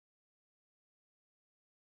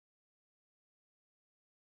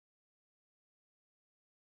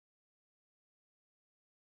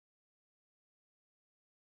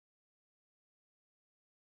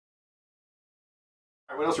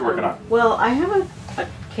What else are you working on? Well, I have a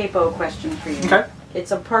capo question for you. Okay.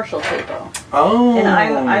 It's a partial capo. Oh. And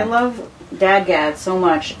I love DADGAD so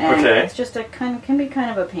much, and okay. it's just can be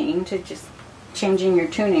kind of a pain to just changing your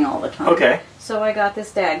tuning all the time. Okay. So I got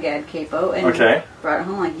this DADGAD capo and okay. brought it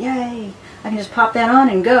home like, yay! I can just pop that on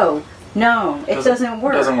and go. No, it doesn't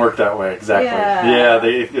work. It doesn't work that way, exactly. Yeah,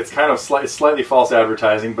 it's kind of slightly false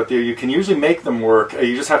advertising, but you can usually make them work.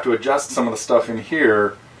 You just have to adjust some of the stuff in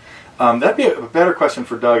here. That'd be a better question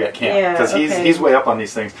for Doug at camp, because he's way up on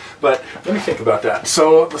these things. But let me think about that.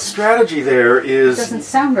 So the strategy there is... It doesn't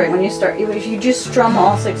sound right when you start. If you just strum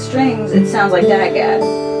all 6 strings, it sounds like DADGAD.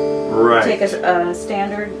 Right. Take a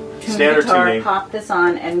standard guitar, tuning. pop this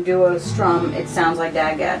on, and do a strum, it sounds like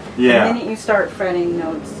DADGAD. Yeah. The minute you start fretting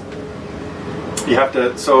notes... You have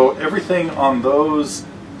to... So everything on those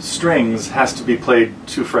strings has to be played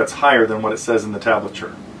 2 frets higher than what it says in the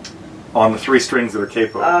tablature. On the 3 strings that are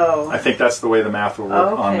capo. Oh. I think that's the way the math will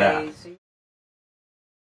work on that.